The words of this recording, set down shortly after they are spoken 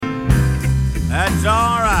It's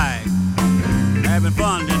all right, having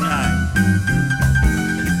fun tonight.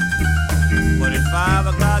 But it's 5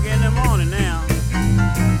 o'clock in the morning now.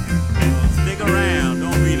 So stick around,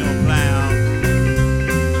 don't be no clown.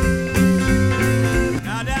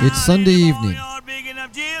 It's Sunday evening.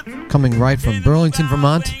 Coming right from Burlington,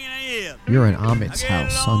 Vermont, you're in Amit's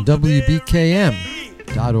house on WBKM.org.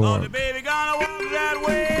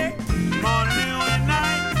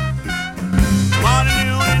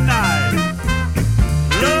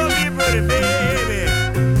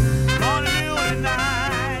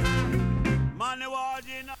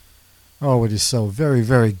 Oh, it is so very,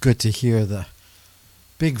 very good to hear the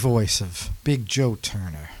big voice of Big Joe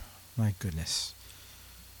Turner. My goodness.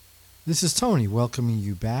 This is Tony welcoming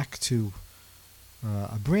you back to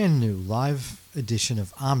a brand new live edition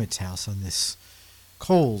of Amit's House on this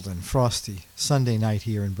cold and frosty Sunday night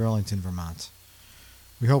here in Burlington, Vermont.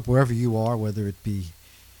 We hope wherever you are, whether it be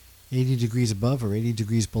 80 degrees above or 80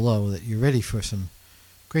 degrees below, that you're ready for some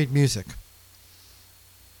great music.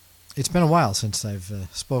 It's been a while since I've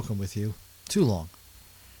spoken with you, too long.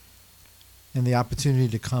 And the opportunity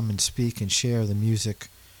to come and speak and share the music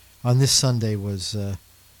on this Sunday was an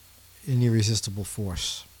irresistible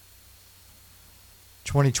force.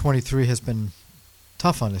 2023 has been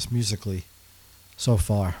tough on us musically so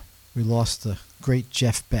far. We lost the great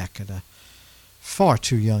Jeff Beck at a far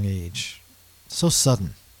too young age. So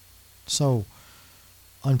sudden, so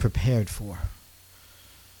unprepared for.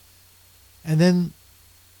 And then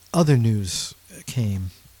other news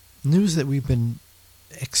came. News that we've been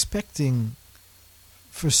expecting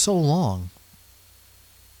for so long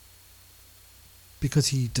because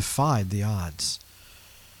he defied the odds.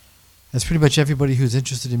 As pretty much everybody who's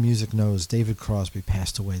interested in music knows, David Crosby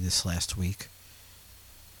passed away this last week.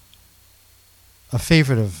 A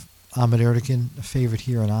favorite of Ahmet Ertegun, a favorite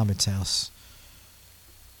here in Amit's house.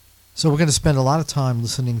 So we're going to spend a lot of time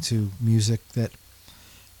listening to music that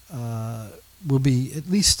will be at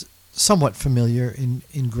least somewhat familiar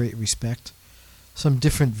in great respect. Some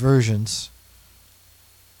different versions.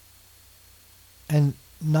 And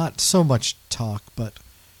not so much talk, but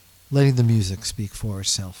letting the music speak for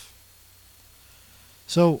itself.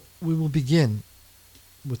 So we will begin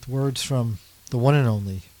with words from the one and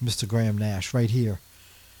only Mr. Graham Nash right here.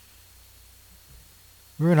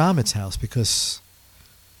 We're in Amit's house because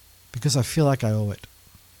I feel like I owe it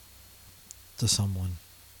to someone.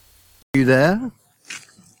 You there?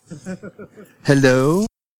 Hello?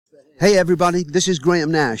 Hey everybody, this is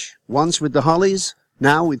Graham Nash. Once with the Hollies,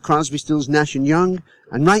 now with Crosby, Stills, Nash & Young,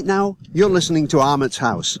 and right now you're listening to Amit's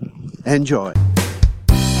House. Enjoy.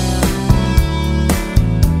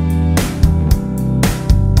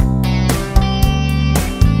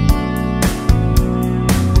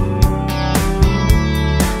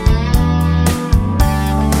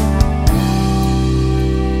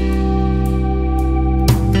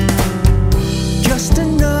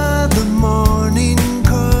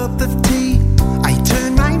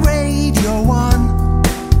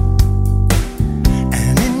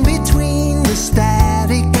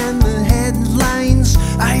 Static and the headlines,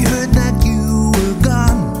 I heard that you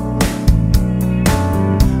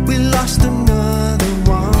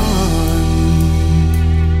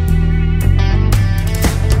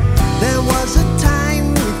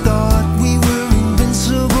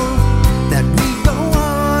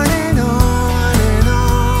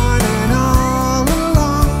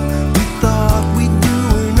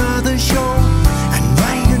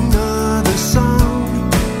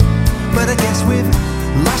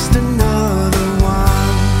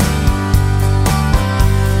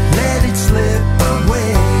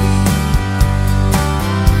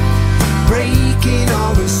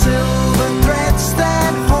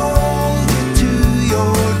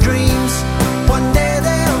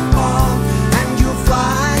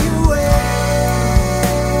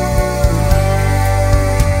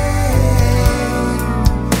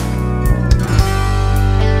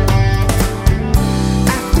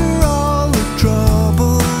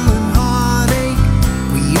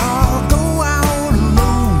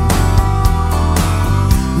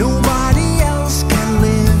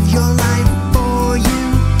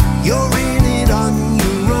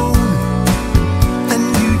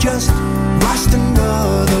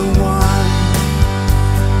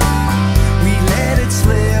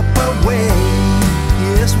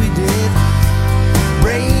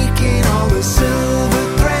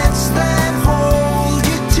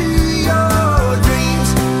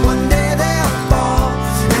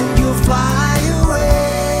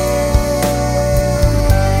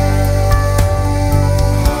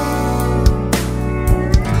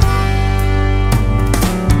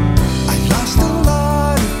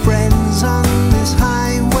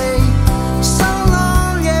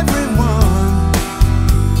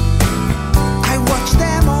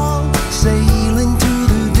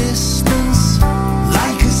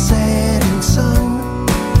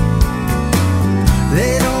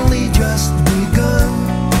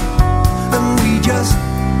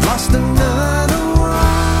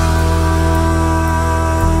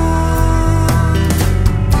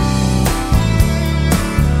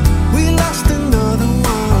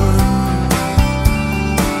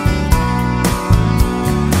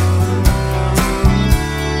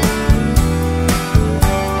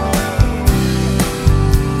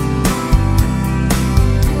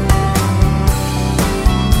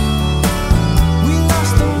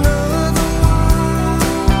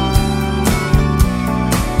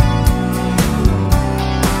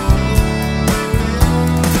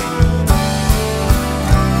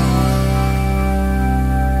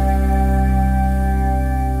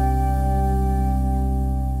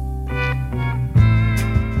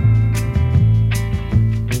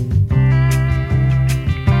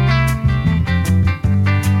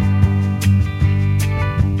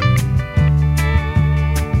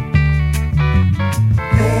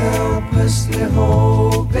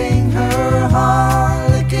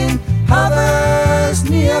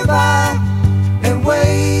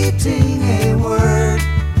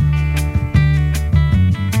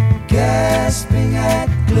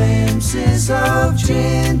of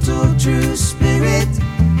gentle true spirit,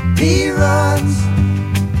 he runs,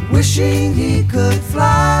 wishing he could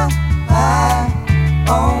fly high,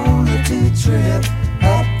 only to trip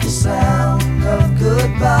at the sound of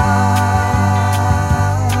goodbye.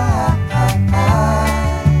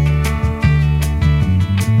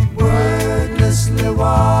 Wordlessly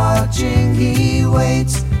watching, he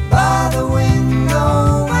waits by the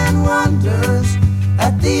window and wonders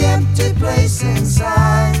at the empty place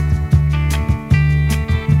inside.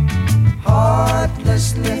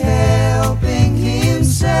 Heartlessly helping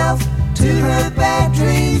himself to her bad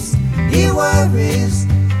dreams, he worries,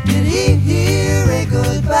 did he hear a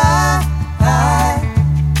goodbye?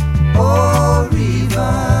 Or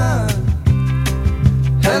even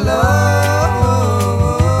hello?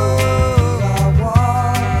 Are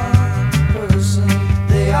one person,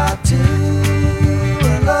 they are two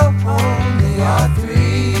alone, they are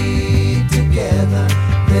three together,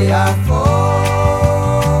 they are for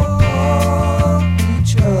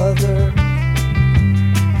each other.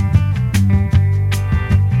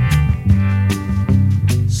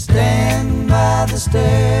 Stand by the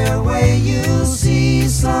stairway, you'll see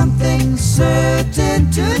something certain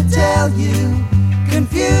to tell you.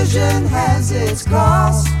 Confusion has its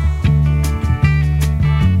cost.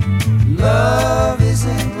 Love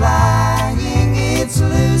isn't lying, it's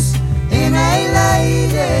loose in a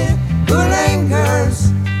lady who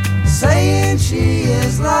lingers, saying she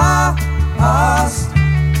is lost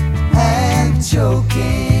and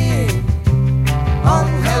choking on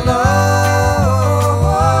hello.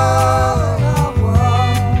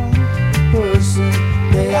 One person,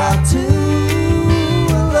 they are two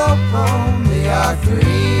alone, they are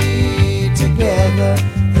three together,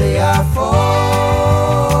 they are for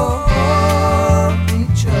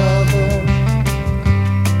each other.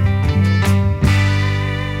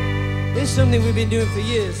 This is something we've been doing for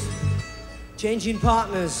years, changing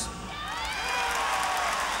partners.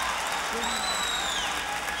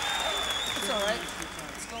 It's all right.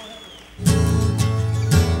 Let's go ahead.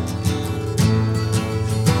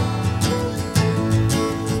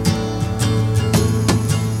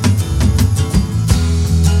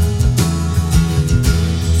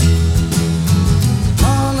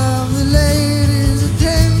 All of the ladies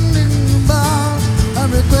attending the bar are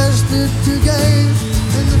requested to gaze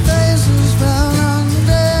in the faces found on the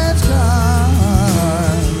dance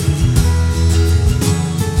card.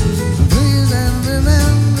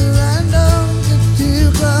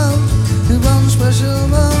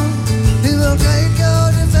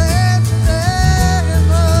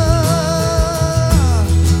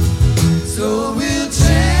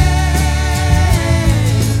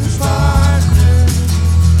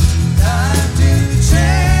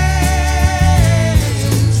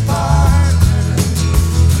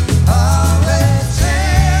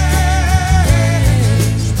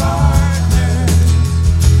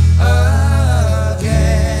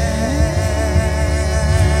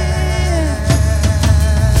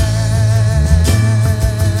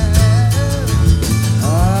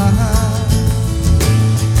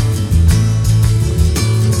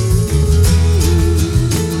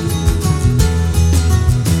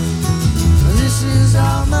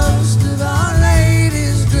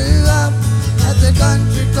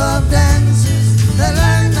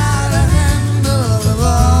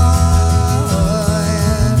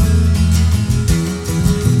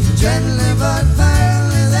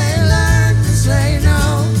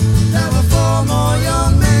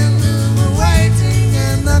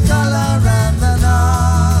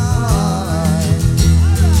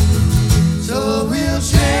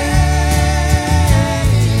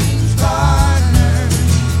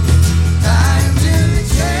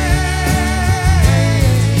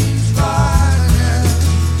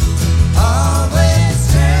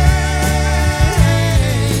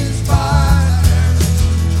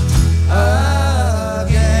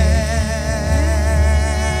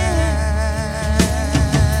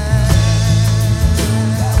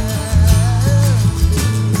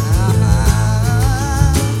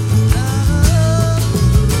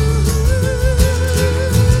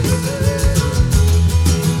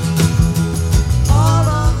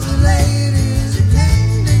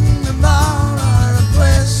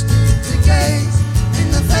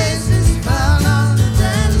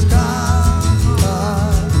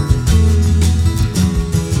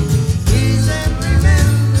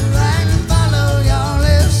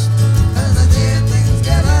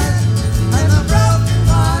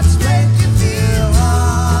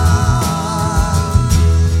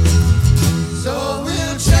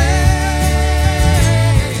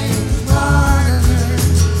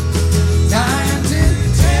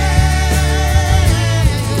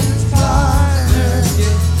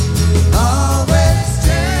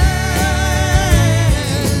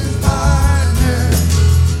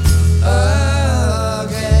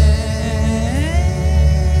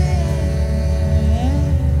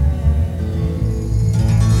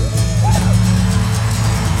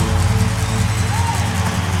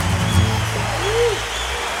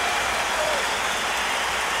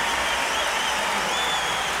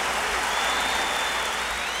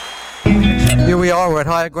 we are. We're at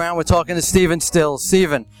Higher Ground. We're talking to Stephen Stills.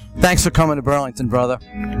 Stephen, thanks for coming to Burlington, brother.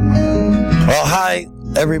 Well, hi,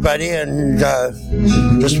 everybody, and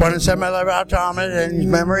just want to send my love out to Ahmed and his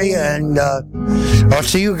memory, and I'll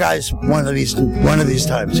see you guys one of these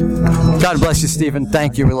times. God bless you, Stephen.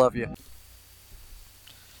 Thank you. We love you.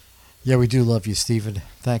 Yeah, we do love you, Stephen.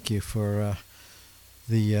 Thank you for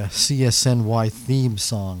the CSNY theme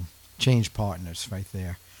song, Change Partners, right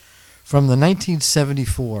there. From the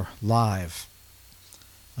 1974 live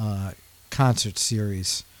concert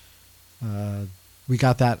series. We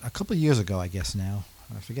got that a couple of years ago, I guess now.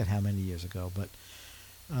 I forget how many years ago, but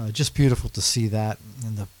just beautiful to see that.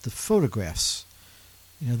 And the photographs,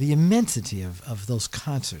 the immensity of those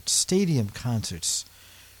concerts, stadium concerts.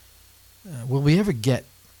 Will we ever get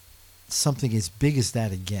something as big as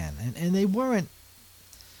that again? And they weren't,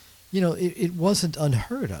 it wasn't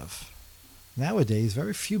unheard of. Nowadays,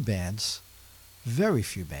 very few bands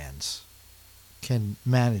can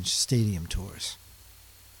manage stadium tours.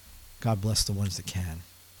 God bless the ones that can.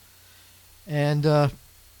 And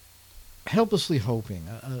helplessly hoping,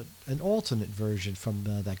 an alternate version from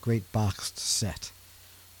that great boxed set,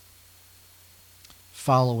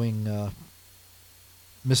 following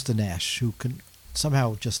Mr. Nash, who can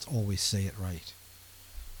somehow just always say it right.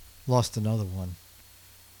 Lost another one.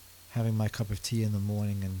 Having my cup of tea in the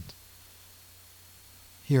morning and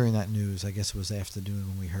hearing that news, I guess it was afternoon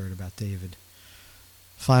when we heard about David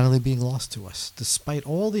finally being lost to us. Despite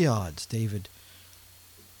all the odds, David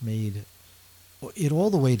made it all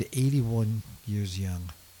the way to 81 years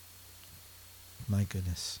young. My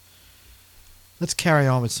goodness. Let's carry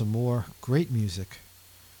on with some more great music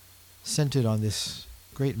centered on this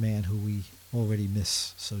great man who we already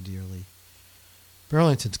miss so dearly.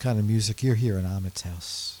 Burlington's kind of music you're here in Ahmed's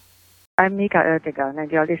house. I'm Mika Ertegun,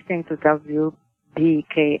 and you're listening to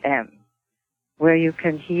WBKM, where you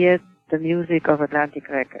can hear the music of Atlantic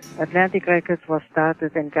Records. Atlantic Records was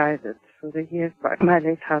started and guided through the years by my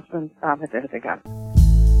late husband, Ahmed Ertegun.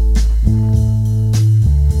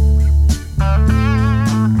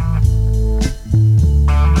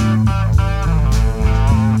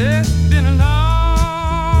 It's been a long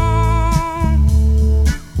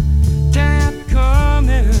time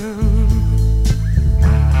coming.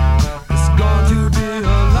 It's going to be a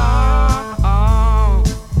long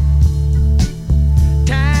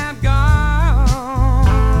time gone.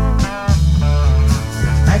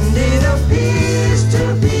 And it appears to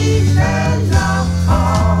be the long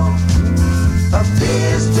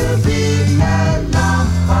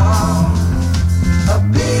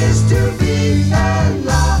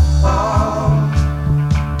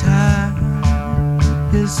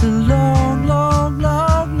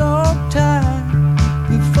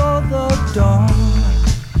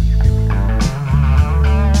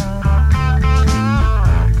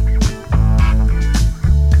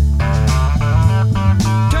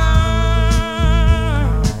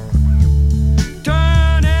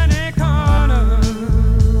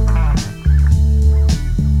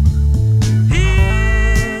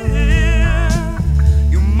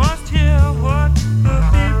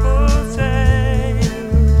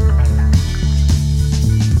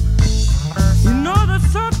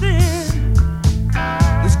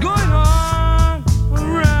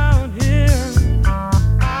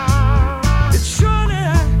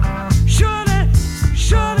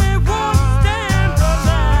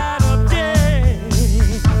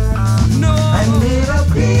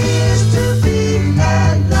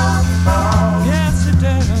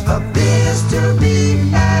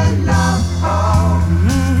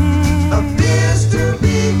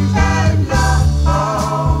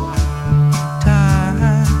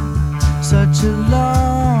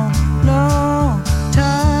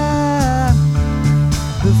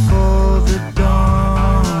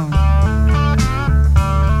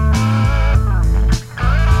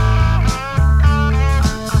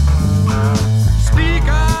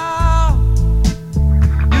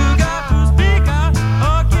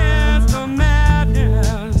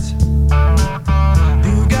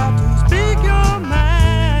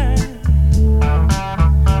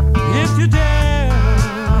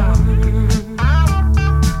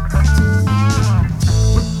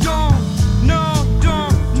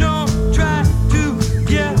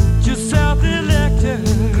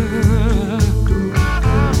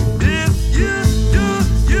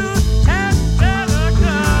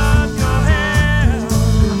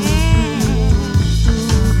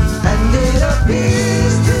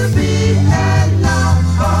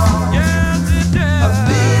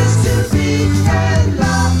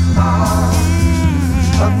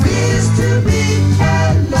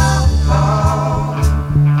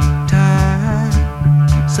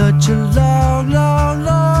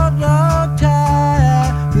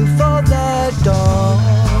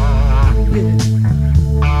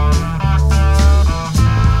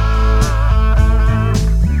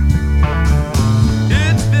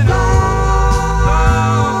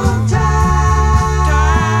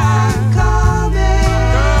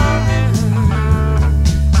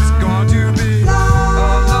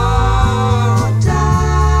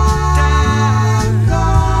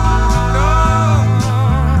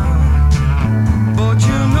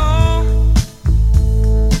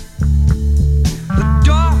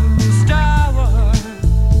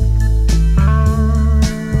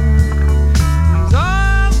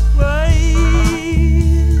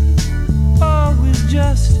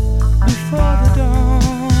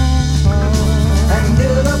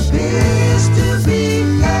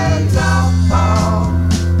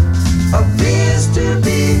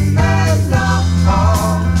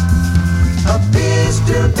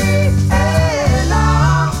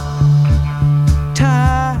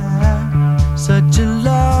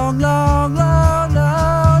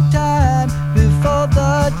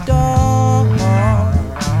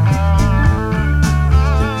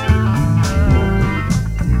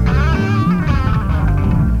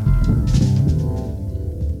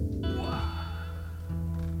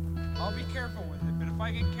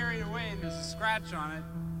scratch on it,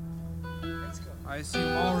 I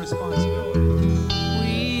assume all responsibility.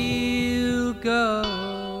 We'll go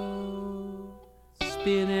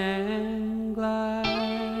spin and glide.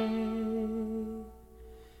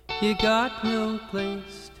 You got no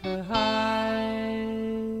place to hide,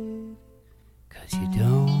 'cause you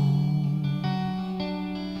don't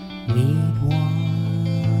need one.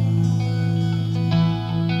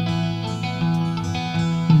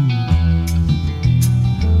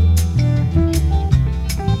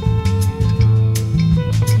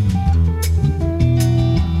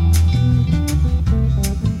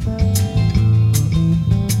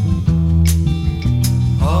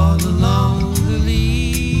 All along the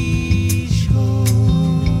lee shore,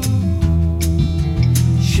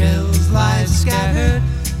 shells lie scattered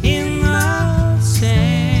in the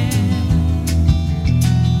sand,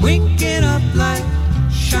 winking up like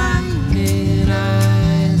shining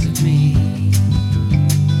eyes at me.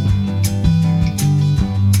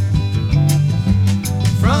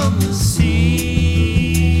 From the sea,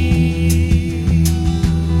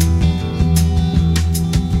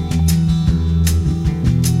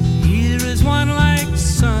 here is one like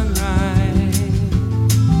sunrise.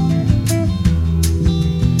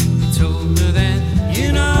 It's older than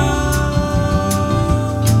you know,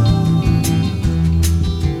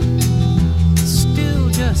 still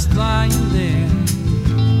just lying there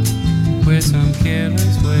where some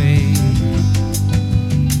careless way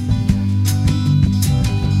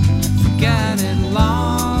forgot it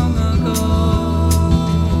long ago.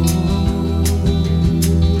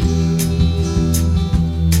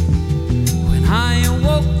 When I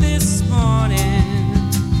awoke this morning,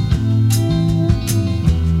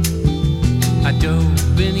 I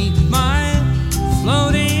dove beneath my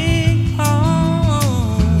floating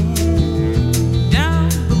home, down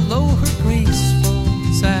below her graceful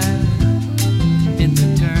side in the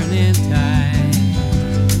turning tide.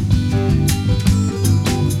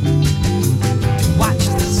 Watch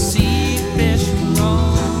the sea fish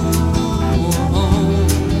roam.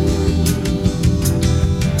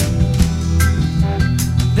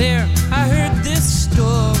 There, I heard this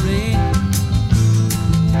story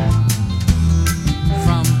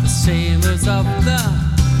from the sailors of the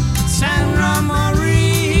San Marie.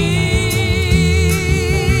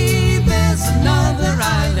 There's another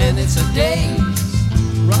island, it's a day's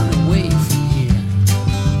run away from here,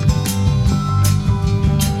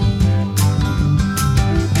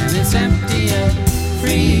 and it's empty and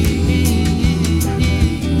free.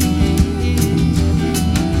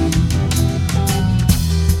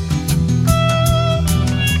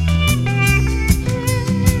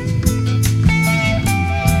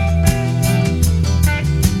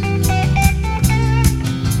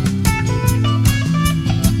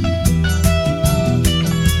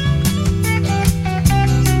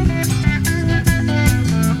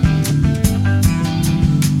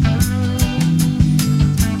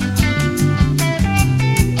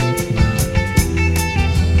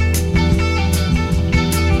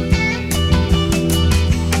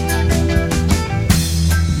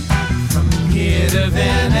 Here to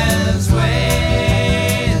Venezuela,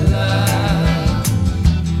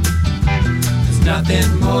 there's nothing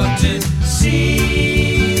more to see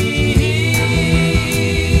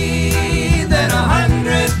than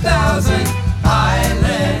 100,000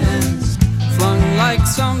 islands flung like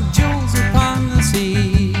some jewels upon the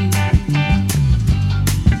sea.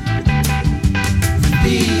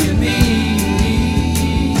 Thee and me,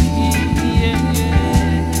 yeah, yeah.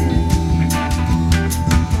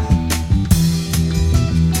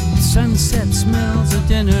 Sunset smells of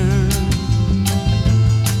dinner.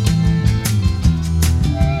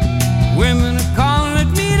 Women are calling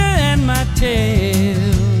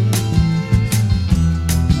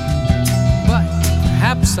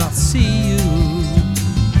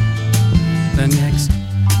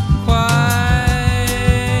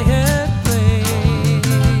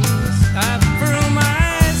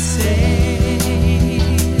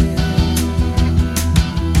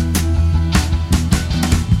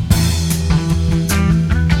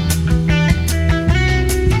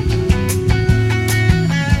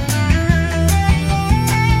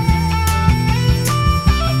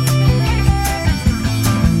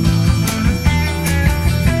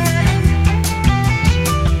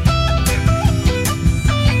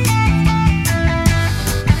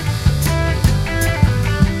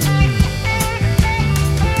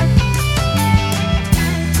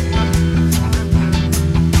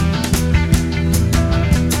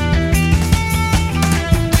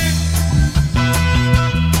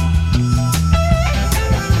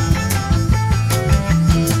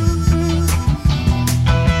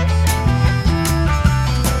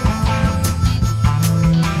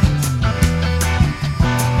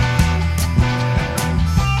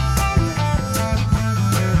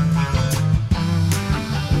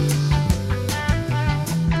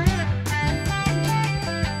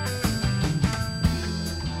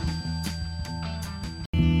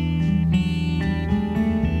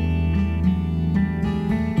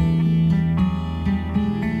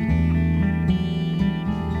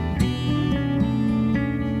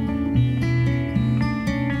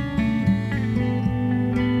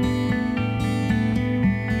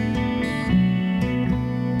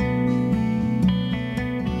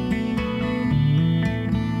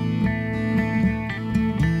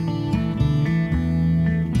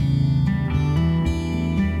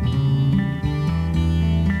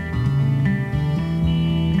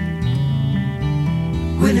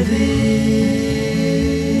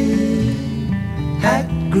had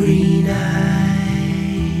green eyes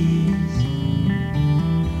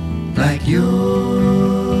like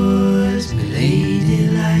yours, my lady,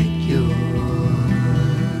 like yours.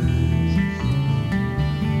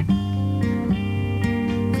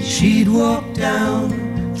 She'd walk down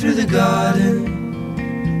through the garden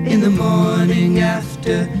in the morning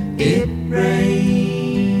after it rained.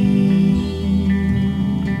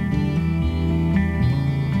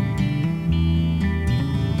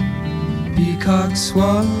 Peacocks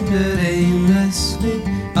wandered aimlessly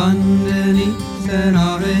underneath an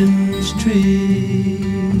orange tree.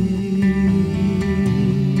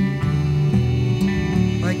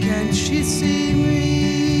 Why can't she see me?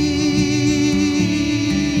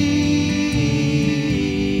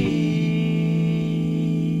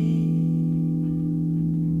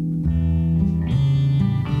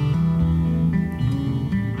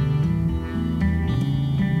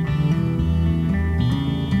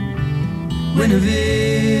 Guinevere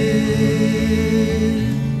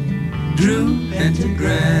drew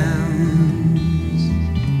pentagrams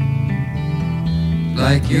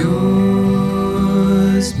like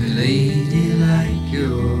yours, my lady, like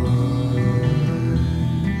yours.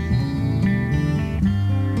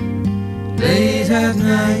 Late at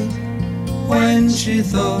night, when she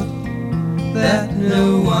thought that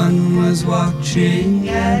no one was watching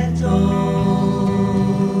at all,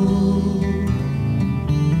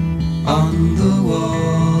 on the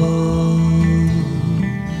wall,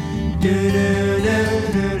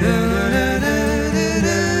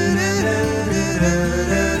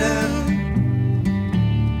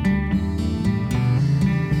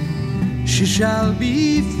 she shall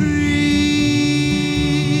be free.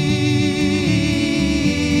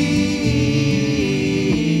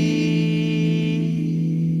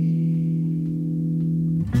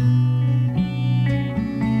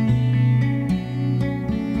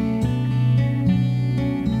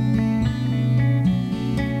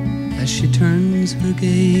 As she turns her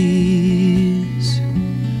gaze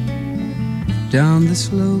down the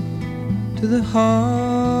slope to the harbor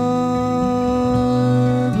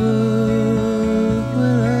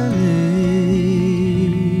where I lay,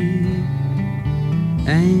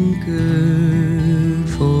 anchored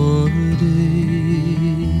for a day.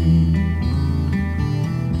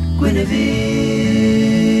 Guinevere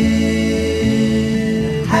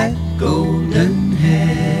had golden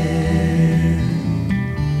hair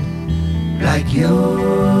like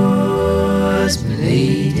yours, my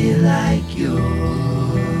lady, like yours.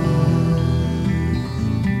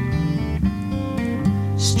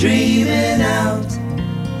 Streaming out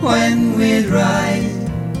when we'd ride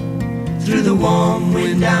through the warm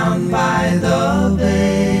wind down by the bay.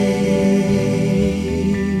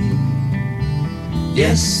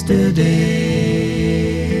 Yesterday,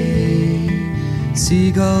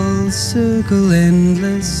 seagulls circle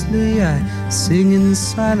endlessly, I sing in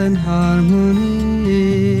silent harmony.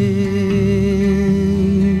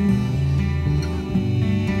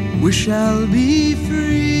 We shall be free.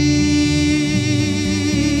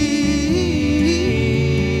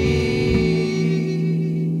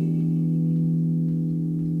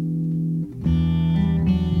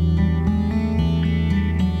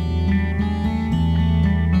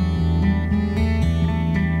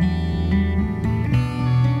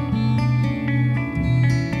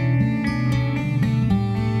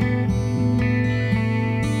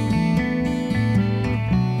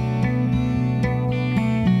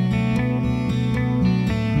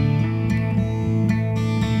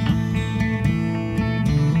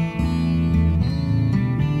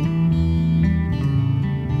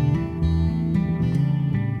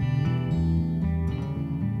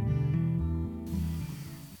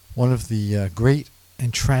 One of the great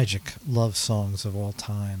and tragic love songs of all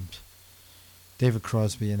time. David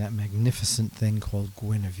Crosby and that magnificent thing called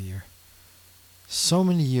Guinevere. So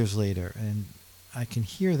many years later, and I can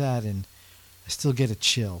hear that and I still get a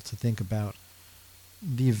chill to think about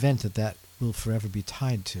the event that will forever be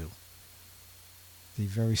tied to. The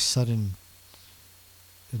very sudden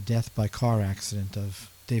death by car accident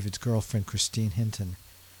of David's girlfriend, Christine Hinton,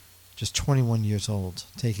 just 21 years old,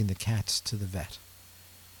 taking the cats to the vet.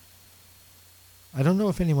 I don't know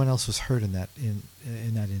if anyone else was hurt in that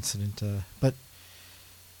incident, but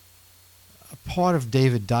a part of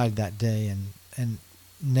David died that day and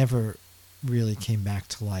never really came back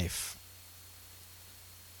to life.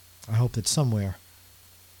 I hope that somewhere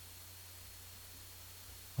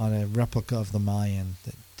on a replica of the Mayan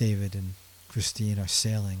that David and Christine are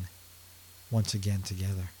sailing once again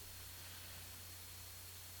together.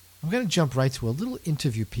 I'm going to jump right to a little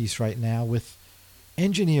interview piece right now with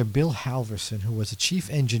engineer Bill Halverson, who was a chief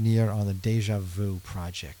engineer on the Deja Vu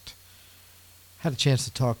project. Had a chance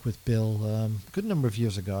to talk with Bill a good number of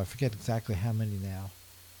years ago. I forget exactly how many now.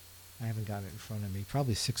 I haven't got it in front of me.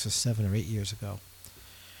 Probably 6 or 7 or 8 years ago.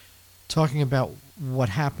 Talking about what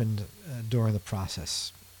happened during the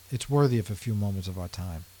process. It's worthy of a few moments of our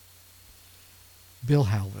time. Bill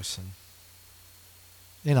Halverson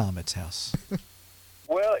in Ahmet's house.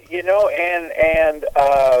 Well, you know, and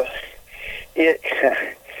it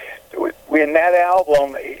in that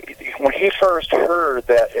album, when he first heard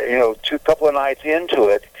that, you know, a couple of nights into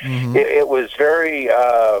it, it was very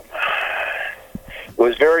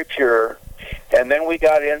pure. And then we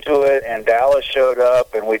got into it, and Dallas showed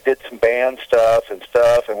up, and we did some band stuff,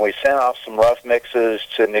 and we sent off some rough mixes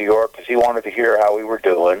to New York because he wanted to hear how we were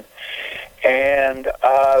doing. And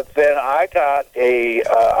then I got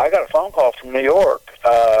a phone call from New York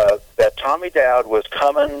that Tommy Dowd was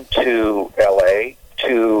coming to L.A.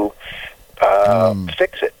 to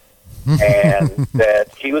fix it. And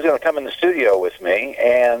that he was going to come in the studio with me,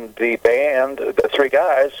 and the band, the 3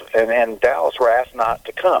 guys, and Dallas were asked not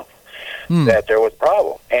to come. That there was a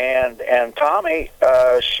problem. And Tommy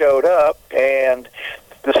showed up, and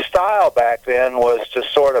the style back then was to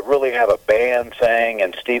sort of really have a band thing,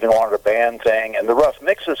 and Stephen wanted a band thing, and the rough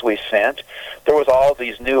mixes we sent, there was all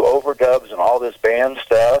these new overdubs and all this band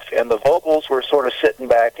stuff, and the vocals were sort of sitting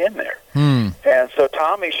back in there. And so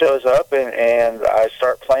Tommy shows up, and I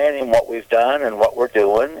start playing him what we've done and what we're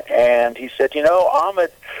doing, and he said, you know,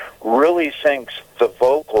 Ahmet really thinks the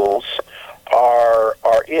vocals are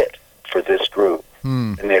it for this group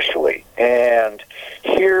initially. And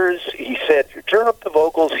he said, turn up the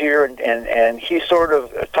vocals here, and he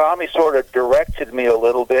Tommy sort of directed me a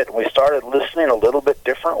little bit, and we started listening a little bit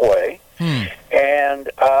different way.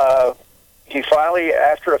 And he finally,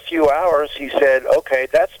 after a few hours, he said, okay,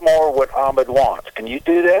 that's more what Ahmet wants. Can you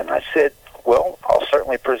do that? And I said, well, I'll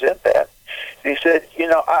certainly present that. And he said, you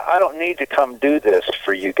know, I don't need to come do this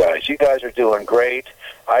for you guys. You guys are doing great.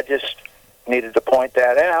 I just needed to point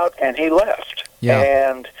that out, and he left. Yeah.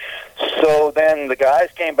 And so then the guys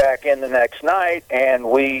came back in the next night, and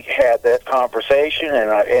we had that conversation, and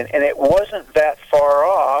it wasn't that far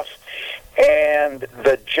off. And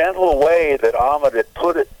the gentle way that Ahmet had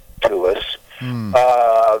put it to us,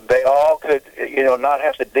 they all could, you know, not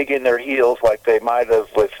have to dig in their heels like they might have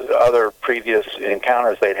with other previous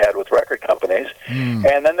encounters they'd had with record companies.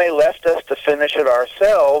 And then they left us to finish it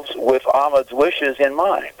ourselves with Ahmet's wishes in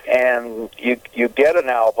mind. And you get an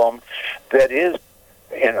album that is,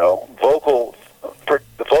 you know, the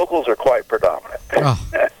vocals are quite predominant.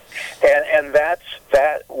 And that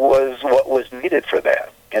was what was needed for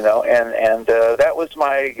that. You know, and that was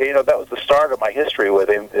that was the start of my history with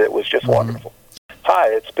him. It was just wonderful. Hi,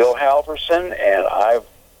 it's Bill Halverson, and I've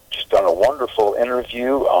just done a wonderful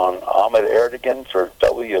interview on Ahmet Ertegun for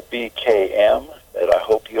WBKM that I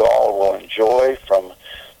hope you all will enjoy from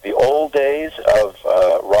the old days of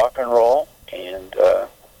rock and roll, and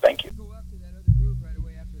thank you.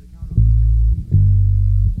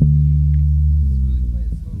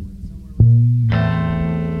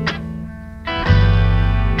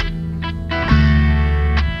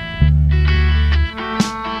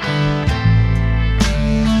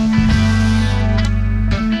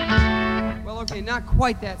 Not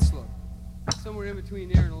quite that slow. Somewhere in between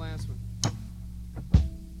there and the last one.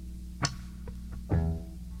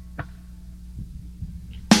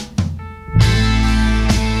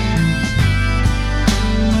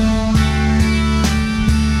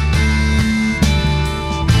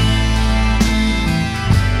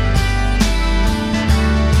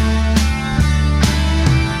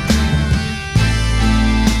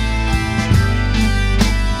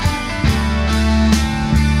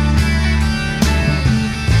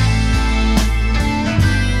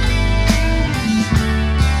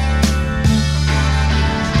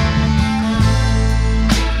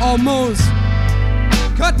 Almost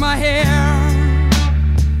cut my hair.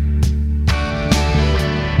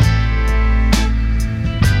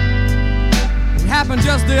 It happened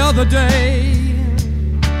just the other day.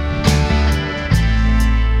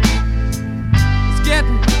 It's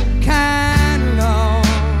getting kind of long.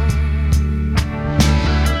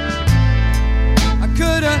 I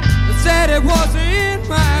could have said it was in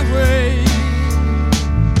my way.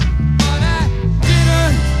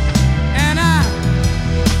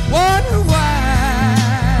 Wonder why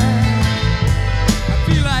I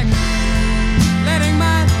feel like letting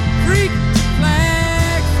my freak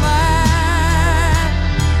flag fly.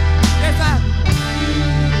 Yes, I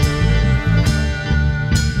feel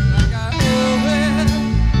like I owe it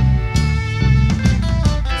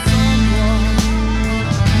to someone.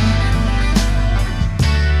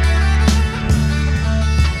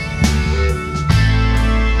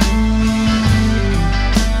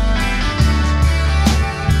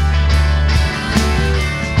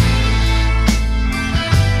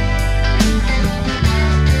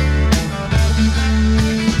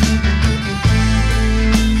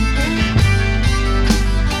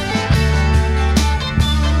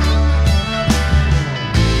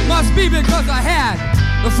 'cause I had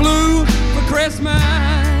the flu for Christmas.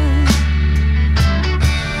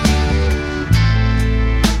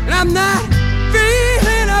 And I'm not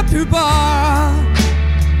feeling up to bar.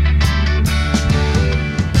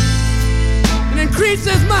 It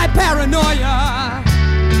increases my paranoia.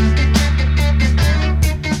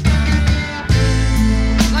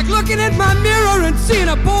 Like looking at my mirror and seeing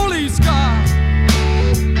a police car.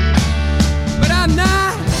 But I'm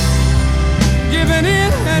not giving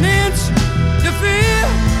in an inch to fear.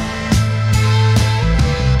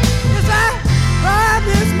 Yes, I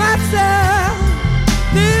promised myself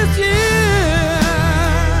this year.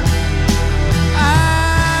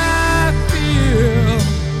 I feel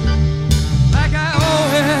like I owe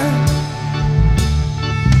it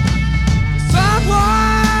to someone.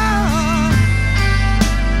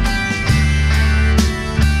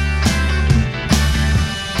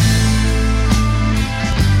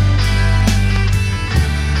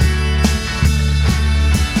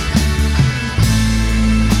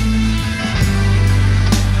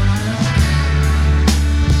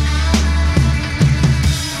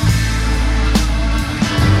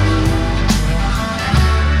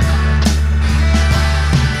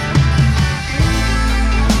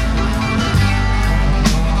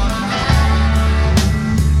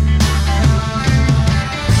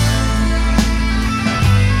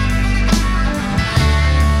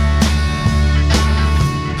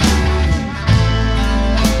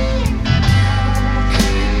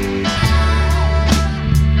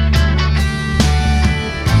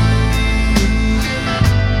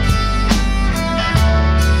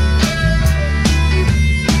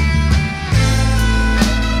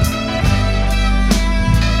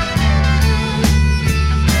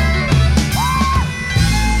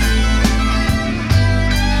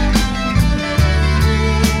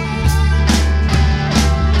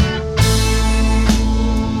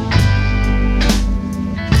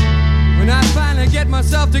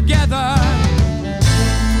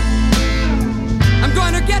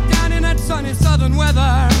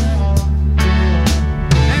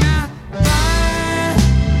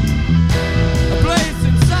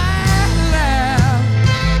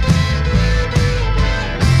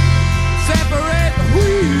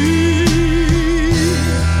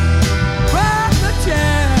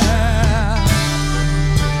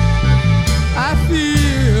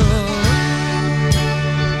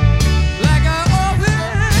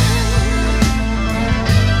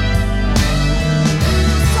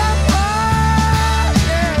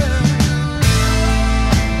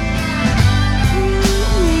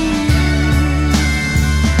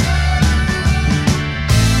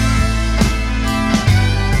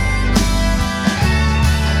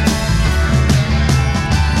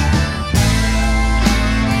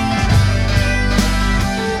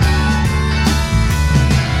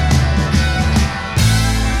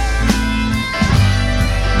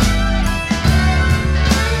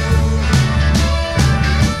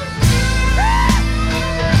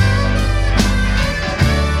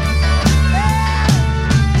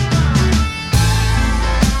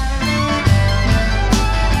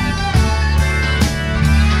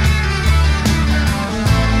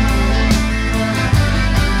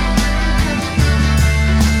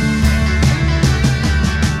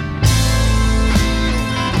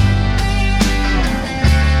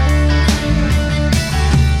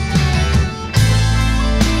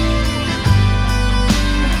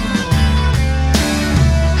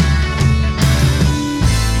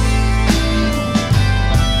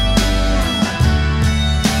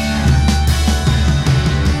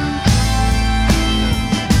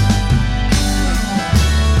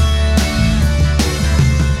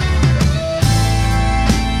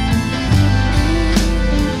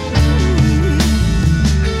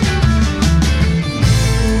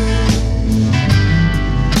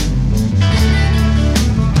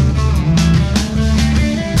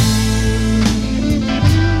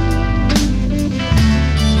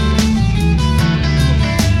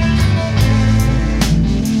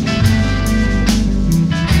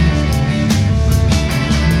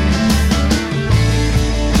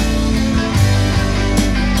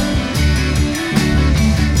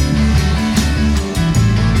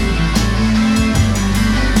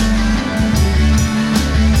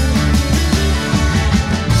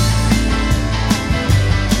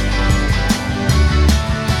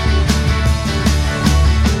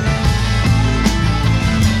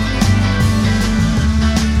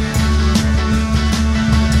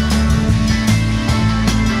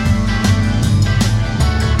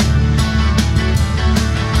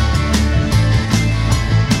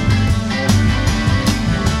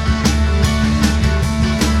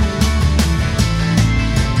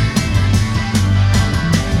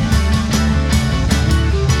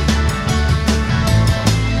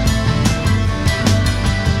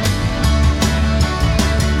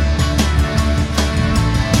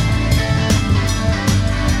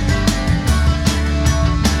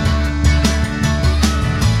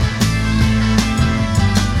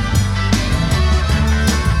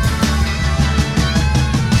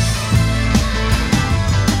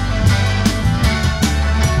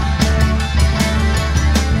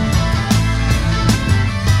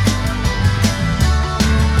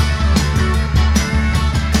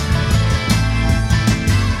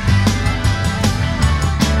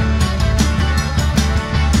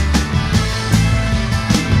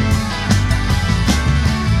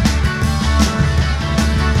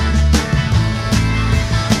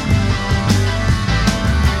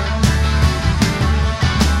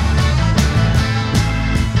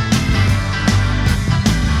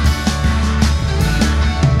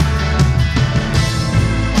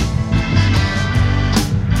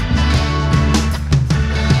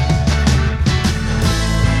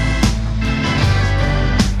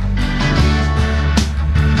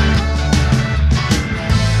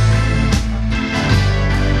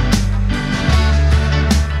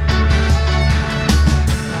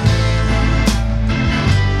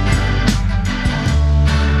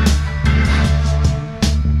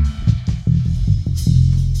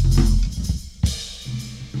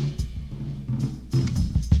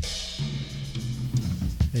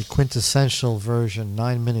 quintessential version,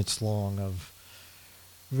 9 minutes long, of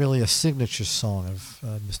really a signature song of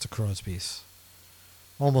Mr. Crosby's.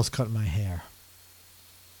 Almost cut my hair.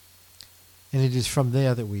 And it is from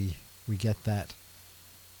there that we get that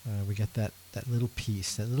that little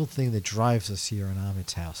piece, that little thing that drives us here in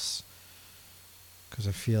Ahmet's house. Because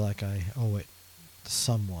I feel like I owe it to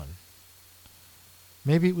someone.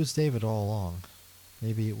 Maybe it was David all along.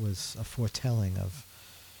 Maybe it was a foretelling of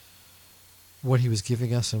what he was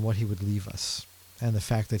giving us and what he would leave us, and the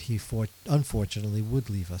fact that he unfortunately would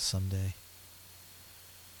leave us someday.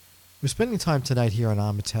 We're spending time tonight here in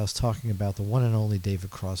Ahmet's house talking about the one and only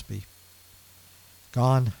David Crosby.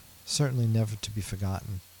 Gone, certainly never to be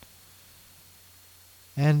forgotten.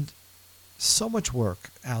 And so much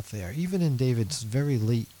work out there, even in David's very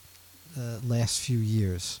late last few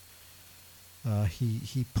years.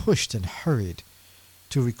 He pushed and hurried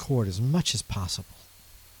to record as much as possible.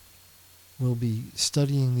 We'll be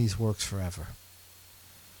studying these works forever.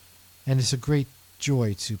 And it's a great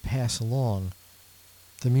joy to pass along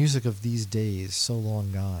the music of these days so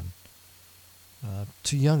long gone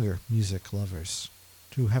to younger music lovers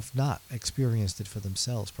who have not experienced it for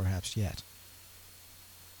themselves perhaps yet.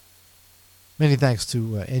 Many thanks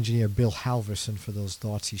to engineer Bill Halverson for those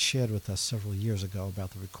thoughts he shared with us several years ago about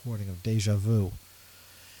the recording of Deja Vu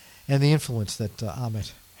and the influence that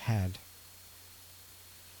Ahmet had.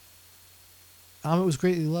 Ahmet was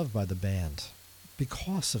greatly loved by the band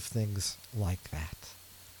because of things like that.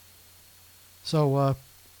 So,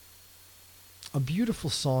 a beautiful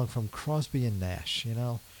song from Crosby and Nash, you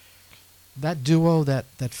know. That duo, that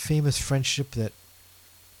famous friendship that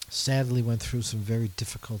sadly went through some very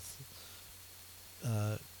difficult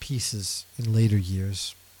pieces in later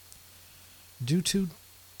years due to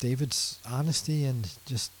David's honesty and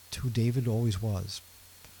just who David always was.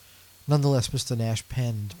 Nonetheless, Mr. Nash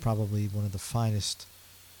penned probably one of the finest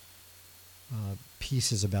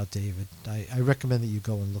pieces about David. I recommend that you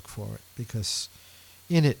go and look for it, because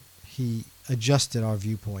in it he adjusted our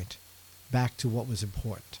viewpoint back to what was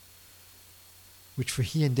important, which for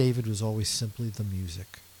he and David was always simply the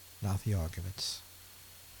music, not the arguments.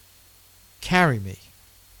 Carry Me,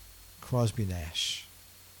 Crosby Nash,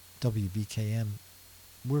 WBKM.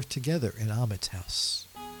 We're together in Ahmet's house.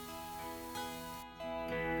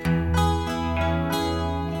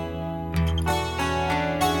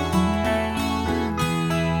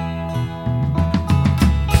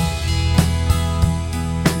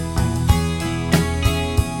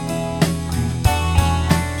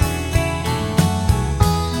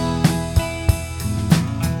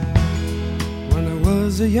 When I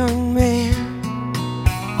was a young man,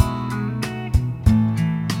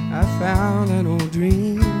 I found an old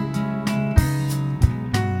dream.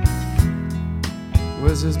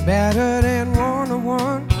 Was as battered and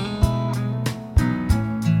worn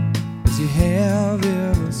as you have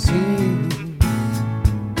ever seen.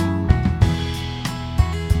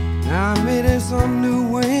 Now I made it some new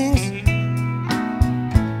wings,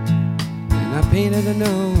 and I painted the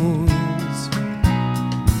nose,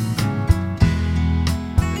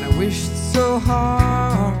 and I wished so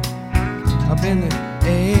hard up in the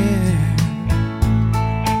air.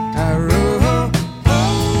 I wrote, oh,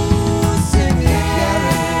 sing it,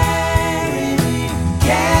 carry me,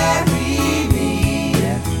 carry me,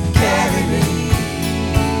 carry me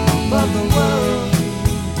above the world.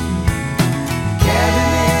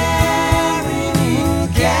 Carry me,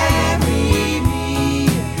 carry me,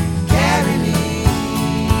 carry me.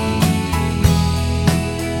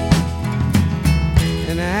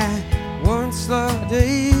 And I once loved a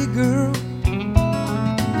girl.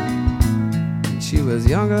 She was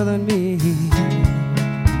younger than me.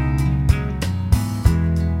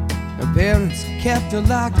 Her parents kept her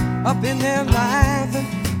locked up in their life,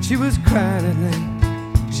 and she was crying at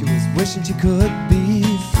night. She was wishing she could be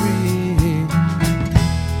free.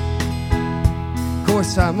 Of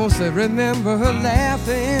course, I mostly remember her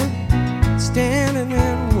laughing, standing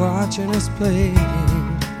and watching us play.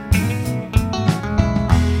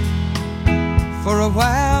 For a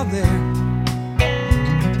while there,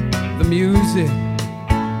 the music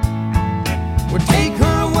would take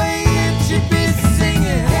her away, and she'd be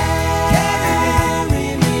singing,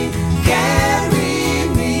 carry me, carry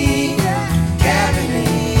me, carry me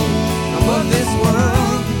above this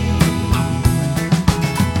world.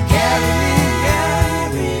 Carry me,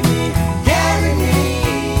 carry me, carry me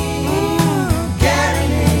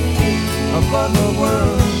above the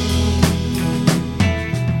world.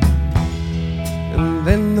 And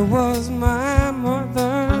then there was my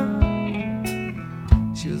mother.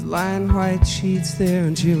 She was lying white sheets there,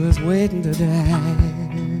 and she was waiting to die.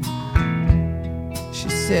 She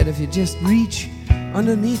said, if you just reach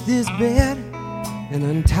underneath this bed and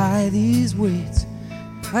untie these weights,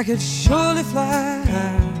 I could surely fly.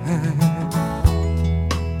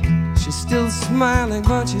 She's still smiling,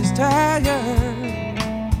 but she's tired.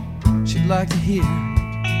 She'd like to hear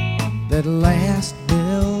that last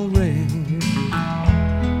bell ring.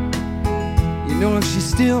 You know, if she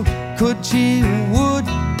still could, she would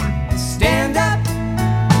stand up.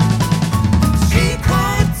 She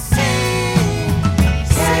could sing,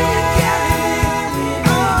 sing and carry me,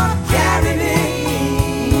 oh, carry me,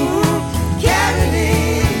 carry me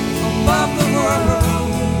above the world.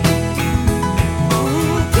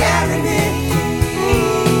 Carry me,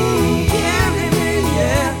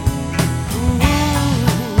 yeah.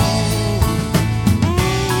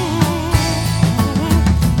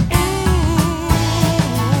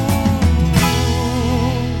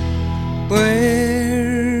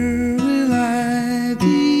 Where will I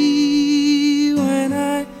be when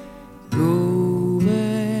I go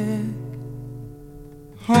back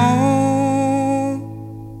home?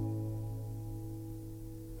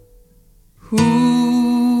 Who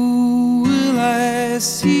will I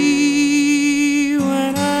see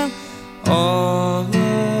when I'm all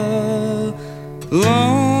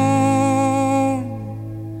alone?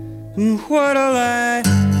 And what'll I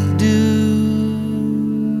do?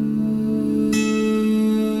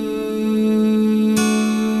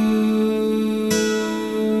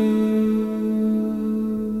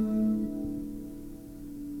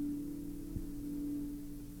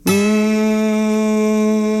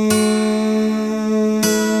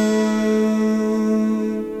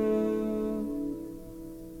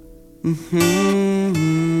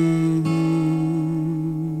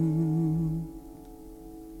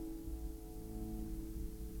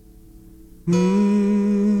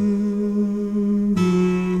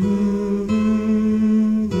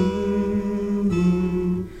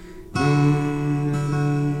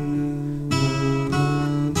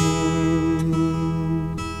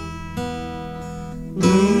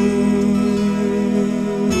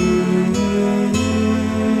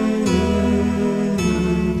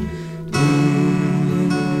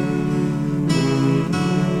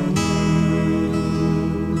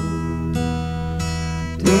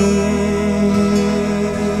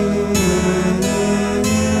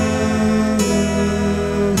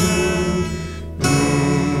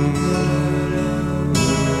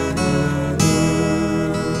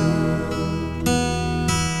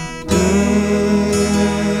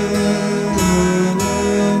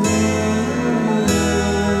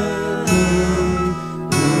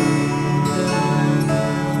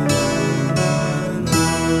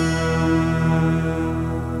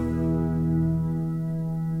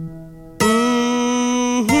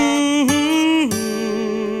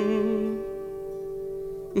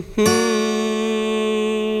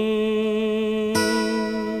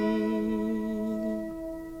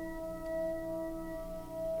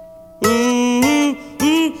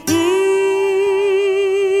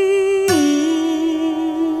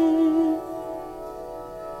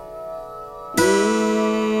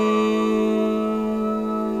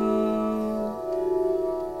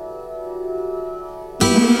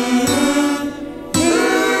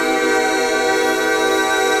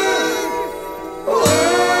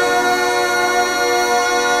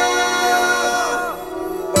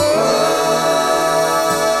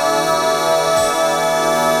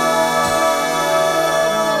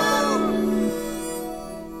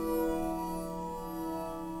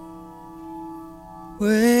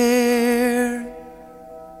 Where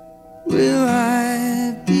will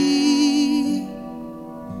I be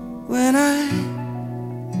when I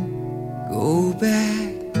go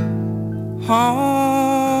back home?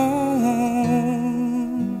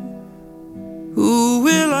 Who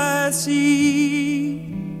will I see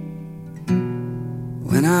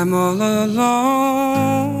when I'm all alone?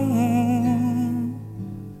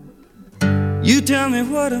 You tell me,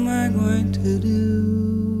 what am I going to do?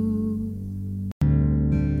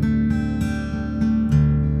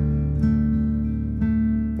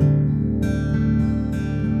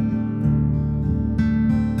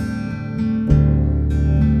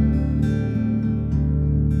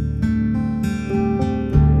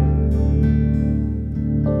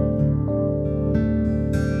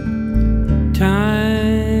 Time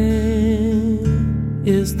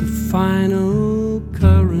is the final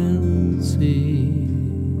currency,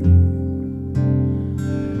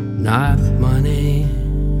 not money,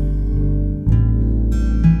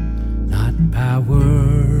 not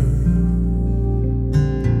power.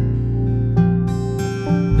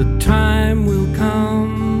 The time will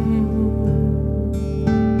come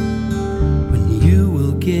when you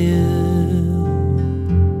will give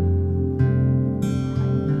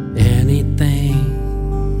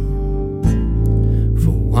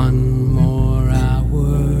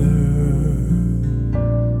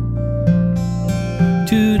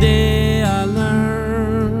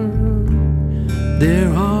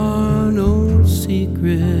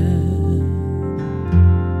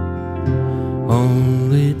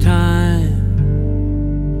only time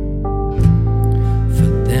for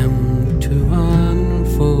them to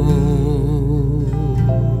unfold,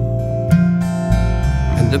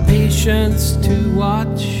 and the patience to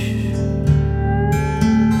watch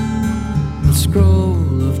the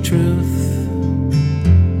scroll of truth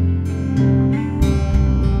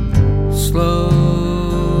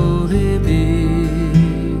slowly be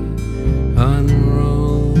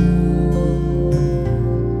unrolled.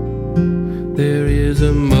 There is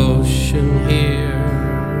emotion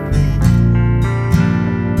here,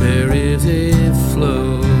 there is a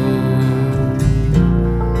flow,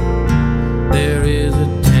 there is a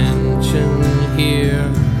tension here,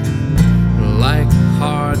 like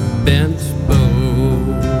hard bent bow,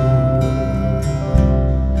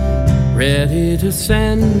 ready to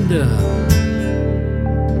send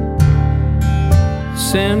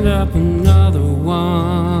up another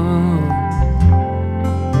one,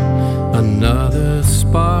 another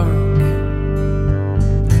spark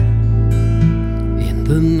in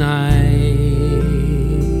the night.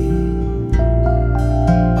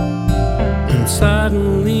 And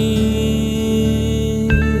suddenly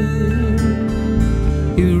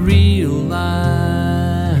you realize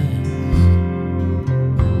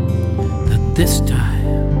that this time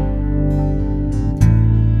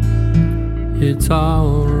it's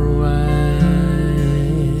all right.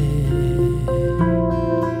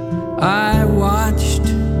 I watched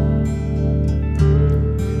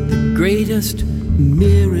the greatest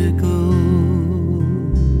miracle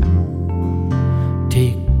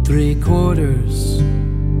take 3/4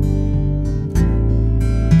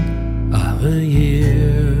 of a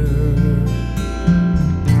year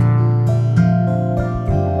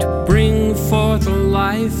to bring forth a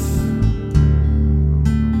life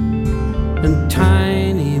and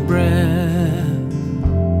tiny breath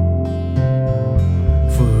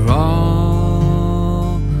for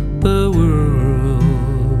all the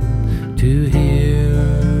world to hear.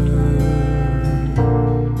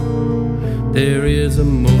 There is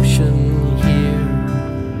emotion here,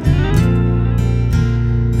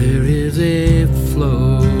 there is a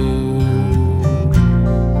flow,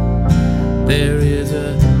 there is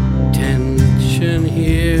a tension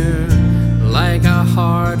here, like a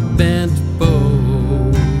hard bent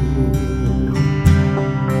bow,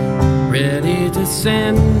 ready to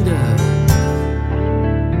send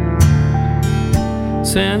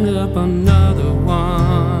up another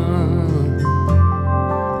one,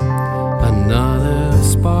 another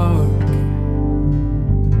spark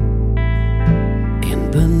in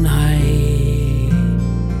the night.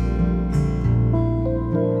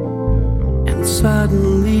 And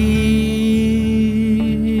suddenly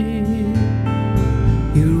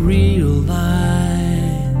you realize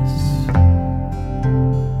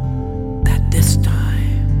that this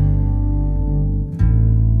time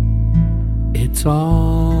it's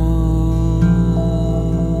all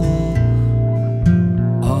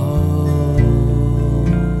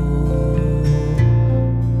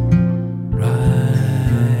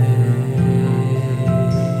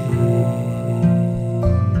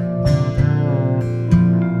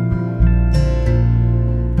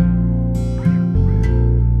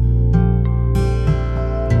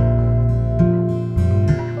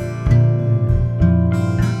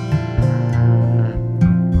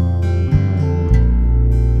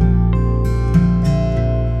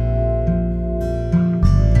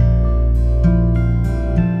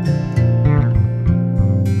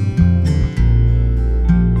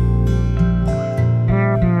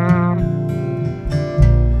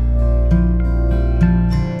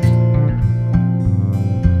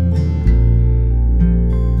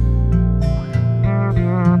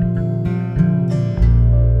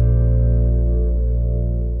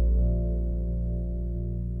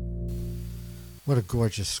What a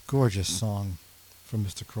gorgeous, gorgeous song from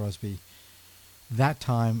Mr. Crosby. That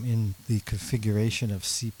time in the configuration of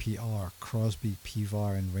CPR, Crosby,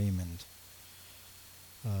 Pivar, and Raymond.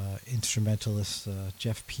 Instrumentalist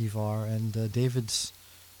Jeff Pivar and David's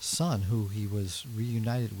son, who he was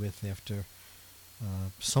reunited with after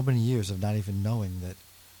so many years of not even knowing that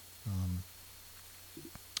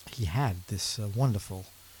he had this wonderful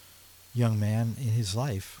young man in his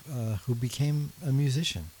life who became a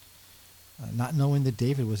musician. Not knowing that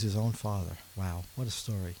David was his own father. Wow, what a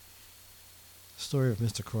story. Story of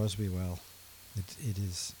Mr. Crosby, well, it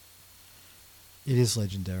is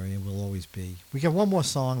legendary and will always be. We got one more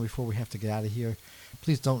song before we have to get out of here.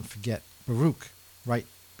 Please don't forget Baruch right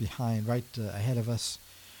ahead of us.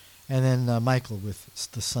 And then Michael with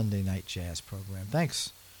the Sunday Night Jazz program.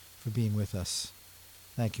 Thanks for being with us.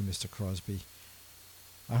 Thank you, Mr. Crosby.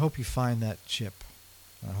 I hope you find that chip.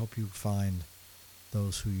 I hope you find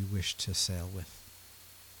those who you wish to sail with.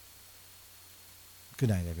 Good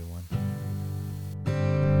night, everyone.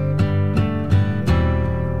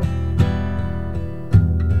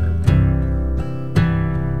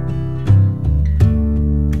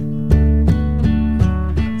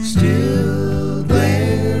 Still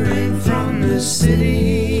glaring from the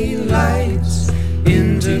city lights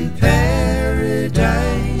into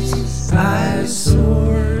paradise I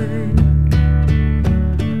soared,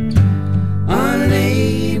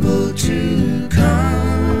 unable to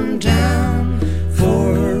come down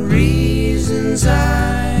for reasons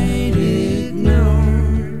I'd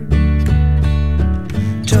ignored.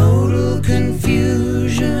 Total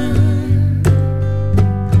confusion,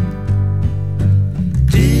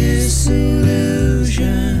 disillusion,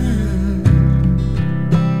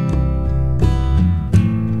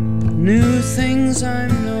 new things I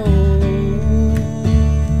know.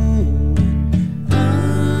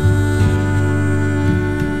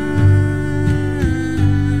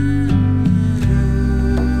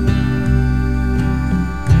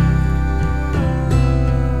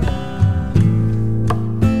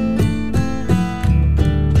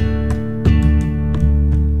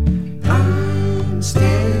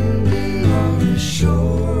 Standing on the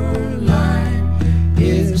shoreline,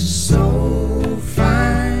 it's so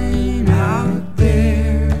fine out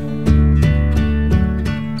there.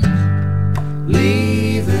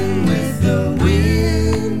 Leaving with the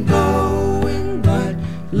wind blowing, but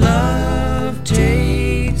love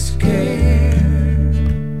takes care.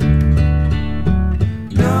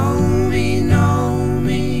 Know me,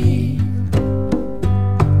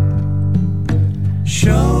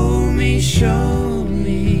 show me, show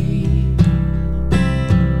me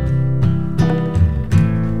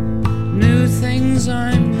new things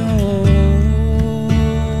I'm knowing.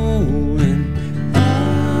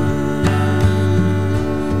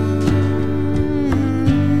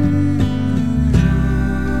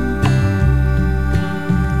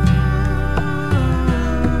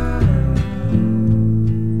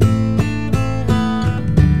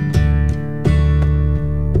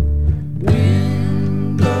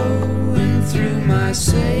 Wind blowing through my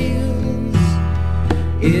sails,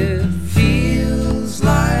 it feels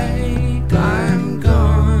like I'm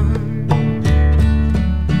gone.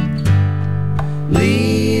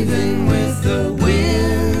 Leaving with the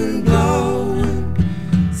wind blowing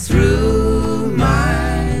through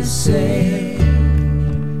my sails.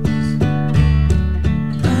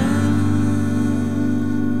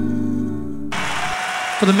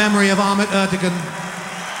 For the memory of Ahmet Ertegun,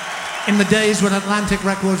 in the days when Atlantic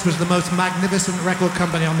Records was the most magnificent record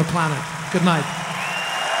company on the planet. Good night.